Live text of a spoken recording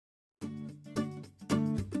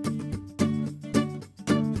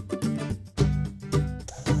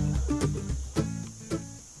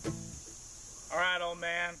old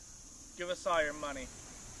man. Give us all your money.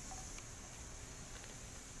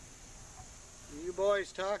 Are you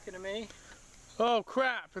boys talking to me? Oh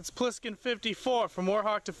crap, it's Pliskin 54 from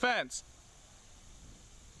Warhawk Defense.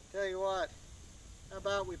 Tell you what, how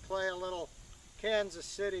about we play a little Kansas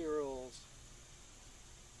City rules?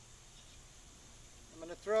 I'm going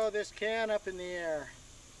to throw this can up in the air.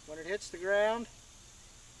 When it hits the ground,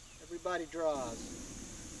 everybody draws.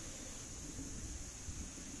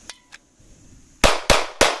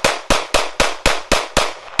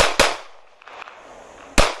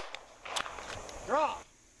 Draw!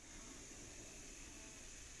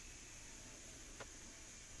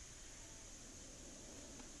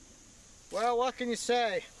 Well, what can you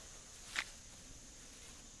say?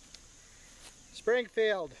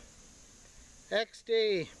 Springfield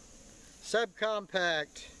XD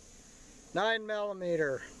Subcompact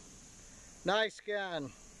 9mm, nice gun,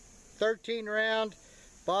 13 round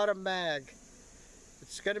bottom mag.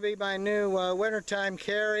 It's going to be my new wintertime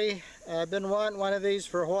carry. I've been wanting one of these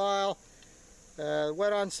for a while.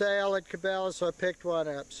 Went on sale at Cabela, so I picked one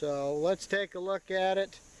up. So let's take a look at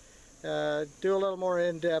it, do a little more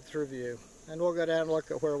in-depth review, and we'll go down and look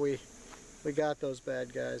at where we got those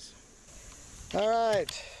bad guys. All right,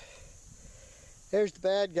 here's the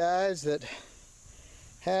bad guys that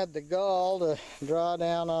had the gall to draw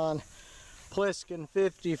down on Pliskin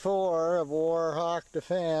 54 of Warhawk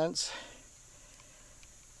Defense.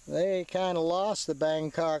 They kind of lost the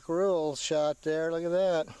Bangkok rules shot there. Look at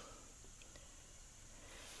that.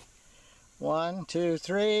 1, 2,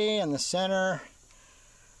 3 in the center.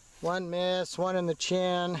 One miss, one in the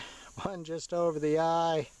chin, one just over the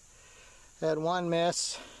eye. Had one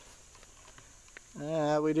miss.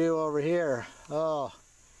 We do over here. Oh,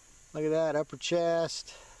 look at that. Upper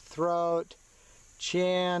chest, throat,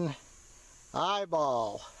 chin,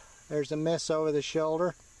 eyeball. There's a miss over the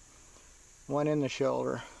shoulder. One in the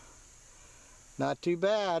shoulder. Not too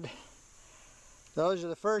bad. Those are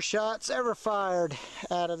the first shots ever fired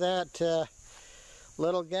out of that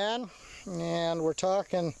little gun. And we're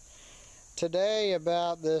talking today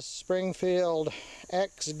about this Springfield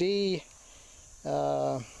XD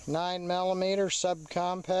 9mm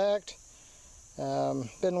Subcompact.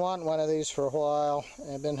 Been wanting one of these for a while.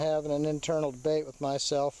 I've been having an internal debate with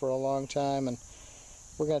myself for a long time, and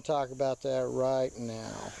we're going to talk about that right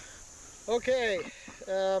now. Okay,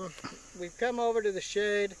 we've come over to the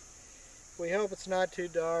shade. We hope it's not too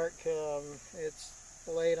dark. It's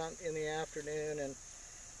late in the afternoon and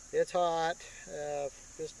it's hot.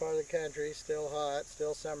 This part of the country still hot,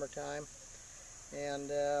 still summertime. And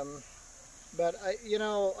but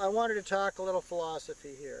I wanted to talk a little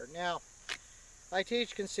philosophy here. Now, I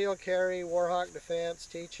teach concealed carry. Warhawk Defense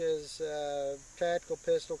teaches tactical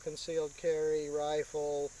pistol, concealed carry,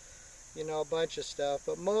 rifle, a bunch of stuff.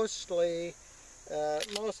 But mostly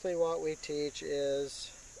what we teach is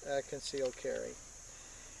concealed carry.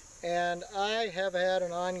 And I have had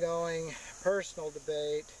an ongoing personal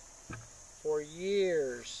debate for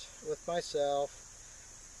years with myself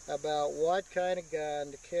about what kind of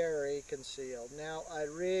gun to carry concealed. Now, I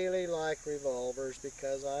really like revolvers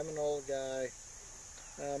because I'm an old guy.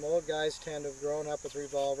 Old guys tend to have grown up with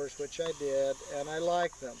revolvers, which I did, and I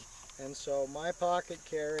like them. And so my pocket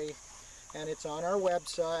carry, and it's on our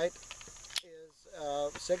website,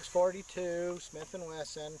 is 642 Smith &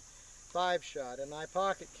 Wesson 5-shot, and I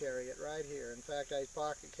pocket carry it right here. In fact, I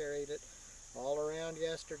pocket carried it all around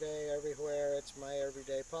yesterday, everywhere. It's my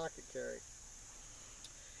everyday pocket carry.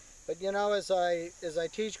 But as I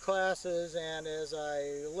teach classes and as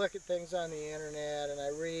I look at things on the internet and I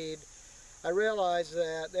read, I realize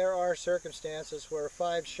that there are circumstances where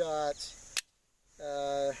 5 shots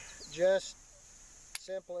just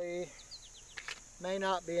simply may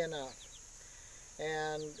not be enough.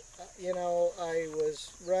 And I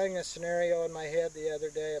was running a scenario in my head the other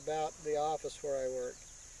day about the office where I work.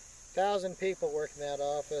 1,000 people work in that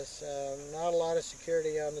office, not a lot of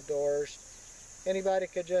security on the doors. Anybody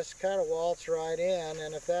could just kind of waltz right in,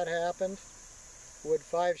 and if that happened, would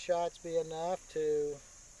 5 shots be enough to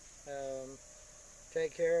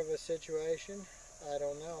take care of a situation? I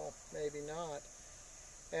don't know, maybe not.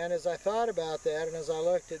 And as I thought about that, and as I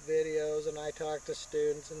looked at videos and I talked to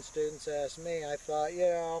students and students asked me, I thought,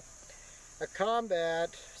 a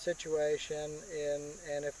combat situation,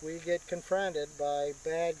 and if we get confronted by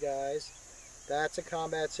bad guys, that's a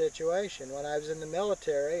combat situation. When I was in the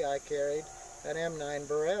military, I carried an M9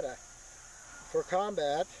 Beretta. For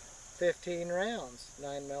combat, 15 rounds,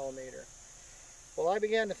 9mm. Well, I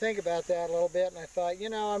began to think about that a little bit, and I thought,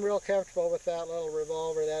 I'm real comfortable with that little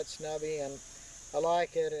revolver, that snubby, and I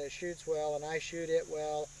like it, and it shoots well, and I shoot it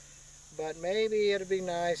well. but maybe it'd be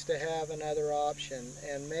nice to have another option,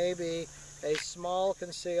 and maybe a small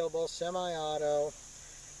concealable semi-auto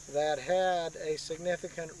that had a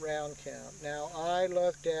significant round count. Now, I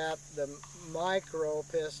looked at the micro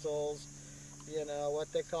pistols, you know,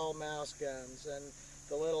 what they call mouse guns, and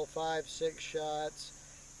the little 5-6 shots,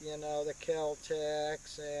 you know, the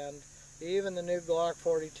Kel-Tecs, and even the new Glock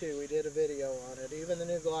 42. We did a video on it. Even the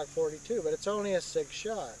new Glock 42, but it's only a 6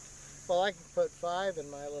 shot. Well, I can put 5 in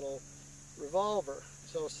my little revolver,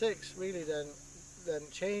 so 6 really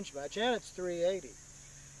doesn't change much, and it's 380.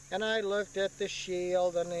 And I looked at the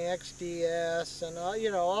Shield and the XDS and all,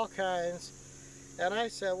 you know, all kinds, and I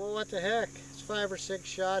said, well, what the heck? It's 5 or 6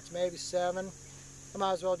 shots, maybe 7. I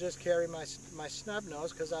might as well just carry my snub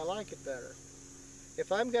nose because I like it better. If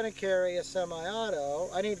I'm going to carry a semi-auto,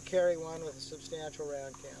 I need to carry one with a substantial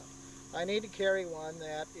round count. I need to carry one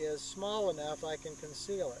that is small enough I can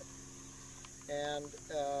conceal it, and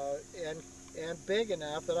big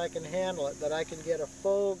enough that I can handle it, that I can get a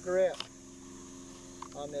full grip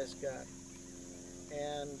on this gun.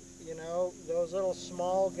 And you know, those little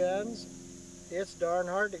small guns, it's darn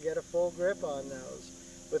hard to get a full grip on those.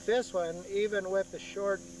 With this one, even with the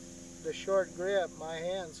short grip, my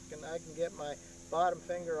hands I can get my bottom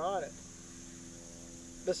finger on it.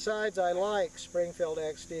 Besides, I like Springfield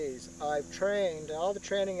XDs. I've trained, all the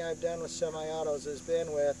training I've done with semi-autos has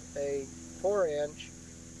been with a 4-inch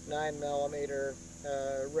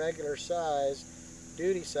 9mm regular size,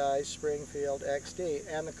 duty size Springfield XD.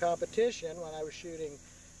 And the competition, when I was shooting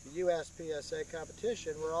USPSA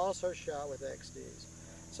competition, were also shot with XDs.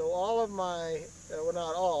 So all of my, well,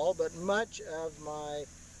 not all, but much of my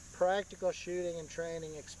practical shooting and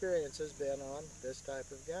training experience has been on this type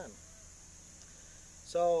of gun.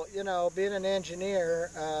 So, you know, being an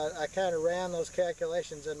engineer, I kind of ran those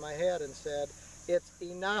calculations in my head and said, it's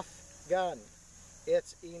enough gun.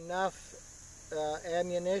 It's enough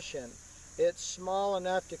ammunition. It's small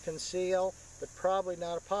enough to conceal, but probably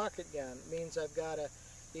not a pocket gun. It means I've got to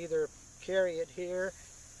either carry it here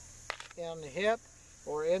on the hip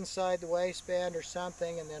or inside the waistband or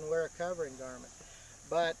something, and then wear a covering garment.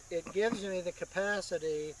 But it gives me the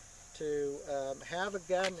capacity to have a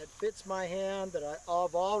gun that fits my hand, that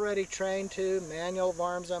I've already trained to, manual of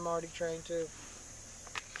arms I'm already trained to.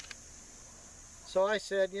 So I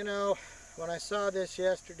said, you know, when I saw this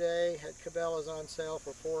yesterday at Cabela's on sale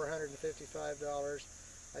for $455,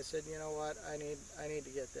 I said, you know what, I need to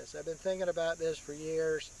get this. I've been thinking about this for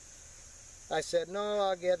years. I said, no,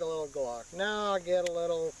 I'll get a little Glock. No, I'll get a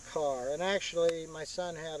little car. And actually, my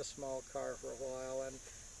son had a small car for a while,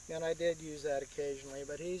 and I did use that occasionally,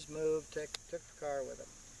 but he's moved, took the car with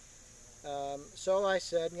him. So I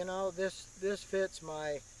said, you know, this fits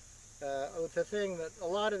my, the thing that a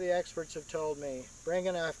lot of the experts have told me, bring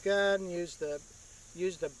enough gun, use the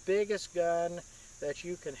biggest gun that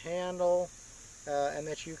you can handle and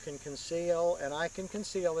that you can conceal, and I can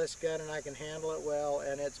conceal this gun and I can handle it well,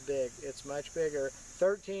 and it's big. It's much bigger,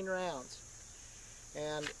 13 rounds.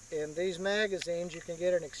 And in these magazines you can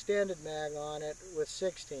get an extended mag on it with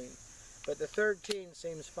 16, but the 13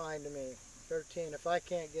 seems fine to me. 13, if I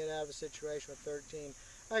can't get out of a situation with 13,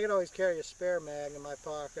 I could always carry a spare mag in my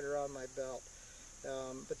pocket or on my belt.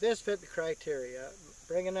 But this fit the criteria.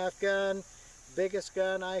 Bring enough gun, biggest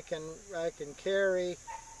gun I can carry.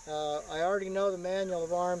 I already know the manual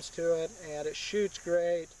of arms to it, and it shoots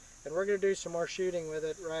great, and we're going to do some more shooting with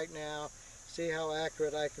it right now, see how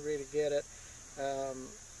accurate I can really get it.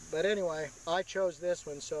 But anyway, I chose this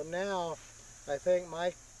one, so now I think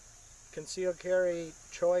my concealed carry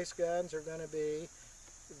choice guns are going to be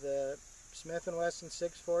the Smith & Wesson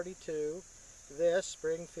 642, this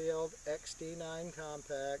Springfield XD9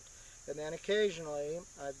 Compact, and then occasionally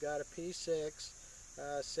I've got a P6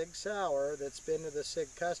 Sig Sauer that's been to the Sig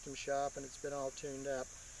Custom Shop and it's been all tuned up,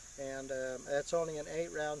 and that's only an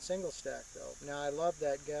 8-round single stack though. Now I love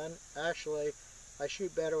that gun. Actually, I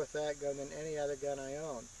shoot better with that gun than any other gun I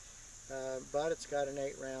own, but it's got an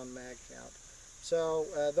 8-round mag count. So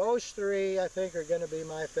those three I think are going to be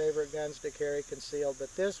my favorite guns to carry concealed,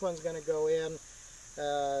 but this one's going to go in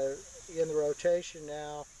the rotation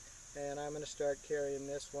now, and I'm going to start carrying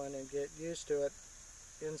this one and get used to it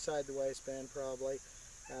inside the waistband probably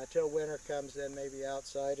till winter comes, then maybe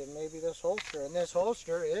outside, and maybe this holster. And this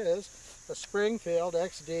holster is a Springfield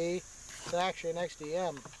XD. It's actually an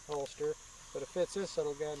XDM holster, but it fits this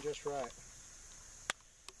little gun just right.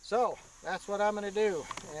 So that's what I'm going to do,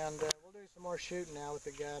 and we'll do some more shooting now with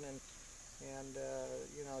the gun, and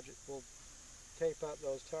you know, we'll tape up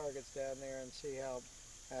those targets down there and see how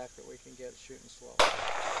accurate we can get shooting slow.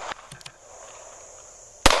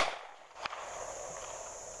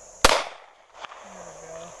 There we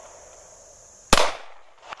go.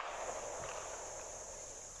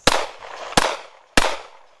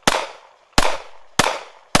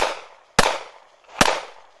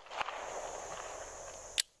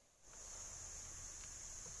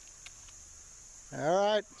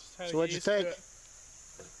 right. So what'd you think?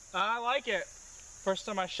 I like it. First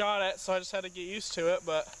time I shot it, so I just had to get used to it,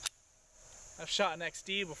 but I've shot an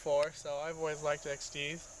XD before, so I've always liked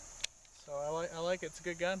XDs. So I like it. It's a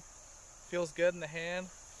good gun. Feels good in the hand.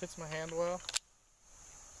 Fits my hand well.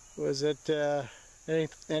 Was it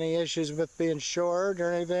any issues with being short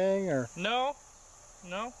or anything, or? No,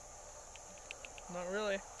 not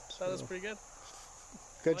really. Thought it was pretty good.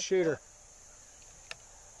 Good shooter.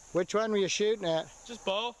 Which one were you shooting at? Just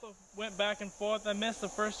both. I went back and forth. I missed the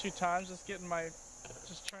first 2 times, just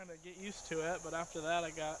trying to get used to it. But after that,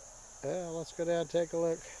 I got. Yeah, let's go down and take a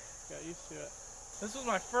look. Got used to it. This was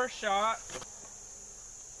my first shot,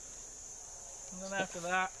 and then after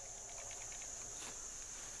that.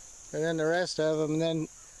 And then the rest of them. Then,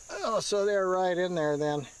 oh, so they're right in there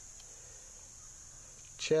then.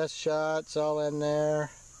 Chest shots all in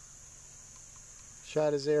there.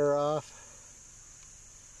 Shot his ear off.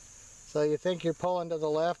 So you think you're pulling to the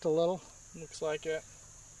left a little? Looks like it.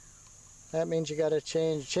 That means you got to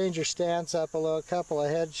change your stance up a little. A couple of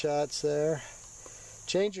headshots there.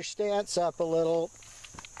 Change your stance up a little.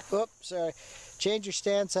 Oops, sorry. Change your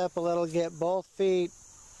stance up a little. Get both feet,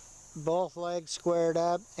 both legs squared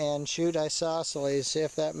up, and shoot isosceles. See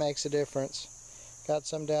if that makes a difference. Got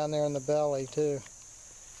some down there in the belly too.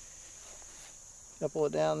 Couple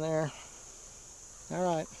of down there. All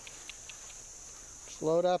right. Just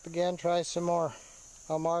load up again. Try some more.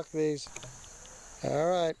 I'll mark these. All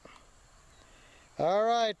right. All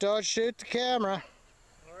right. Don't shoot the camera.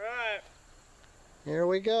 All right. Here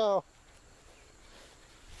we go.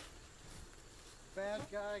 Bad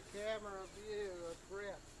guy camera view of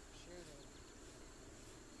Brent shooting.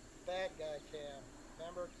 Bad guy cam.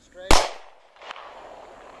 Remember, straight.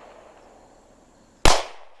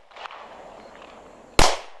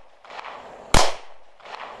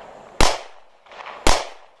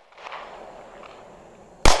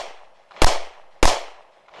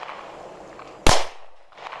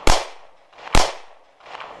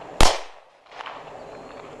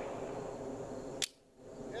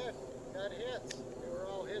 Good. Got hits. They were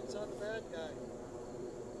all hits on the bad guy. I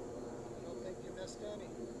don't think you missed any.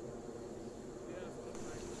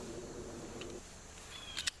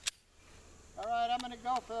 Alright, I'm going to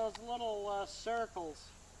go for those little circles.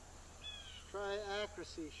 Try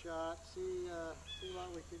accuracy shot. See what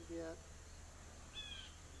we can get.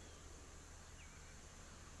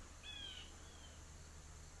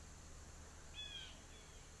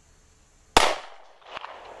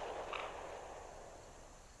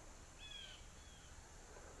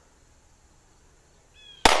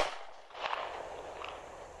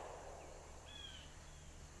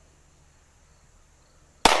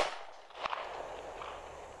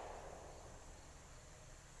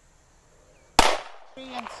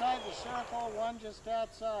 Three inside the circle, one just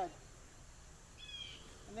outside.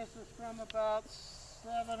 And this is from about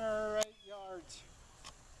 7 or 8 yards.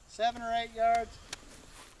 7 or 8 yards.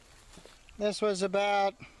 This was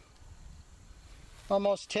about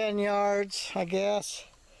almost 10 yards, I guess.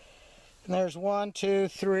 And there's 1, 2,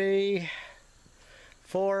 3,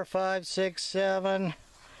 4, 5, 6, 7.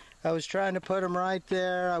 I was trying to put them right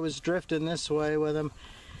there. I was drifting this way with them.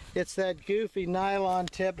 It's that goofy nylon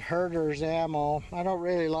tipped Herder's ammo. I don't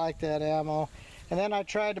really like that ammo. And then I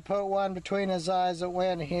tried to put one between his eyes that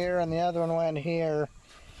went here and the other one went here.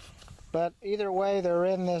 But either way, they're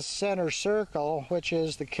in this center circle, which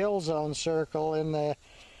is the kill zone circle in the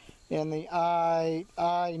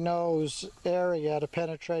eye nose area to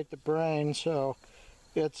penetrate the brain. So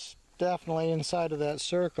it's definitely inside of that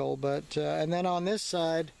circle. But and then on this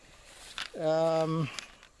side,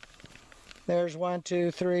 there's 1, 2,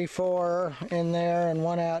 3, 4 in there and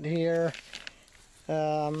one out here.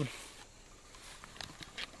 I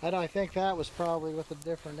think that was probably with a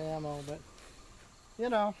different ammo, but you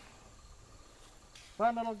know,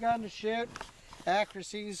 fun little gun to shoot.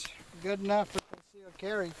 Accuracy's good enough for concealed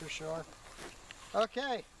carry for sure.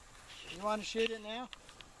 Okay, you want to shoot it now?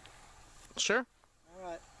 Sure. All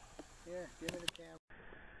right. Here, give me the camera.